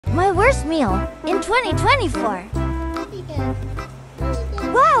worst meal in 2024?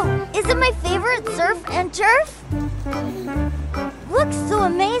 Wow, is it my favorite surf and turf? Looks so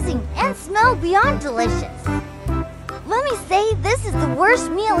amazing and smell beyond delicious. Let me say this is the worst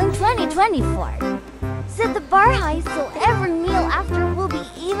meal in 2024. Set the bar high so every meal after will be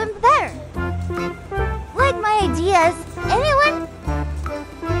even better. Like my ideas, anyone?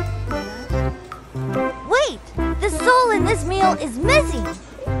 Wait, the soul in this meal is missing.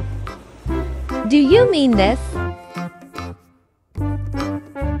 Do you mean this?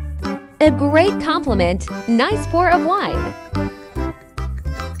 A great compliment. Nice pour of wine.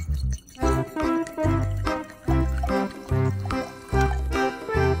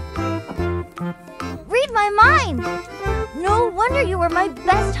 Read my mind. No wonder you were my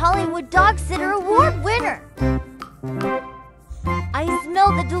Best Hollywood Dog Sitter Award winner. I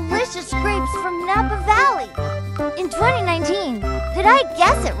smell the delicious grapes from Napa Valley. In 2019, did I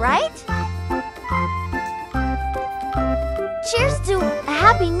guess it right? Cheers to a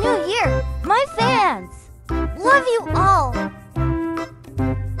Happy New Year, my fans! Love you all!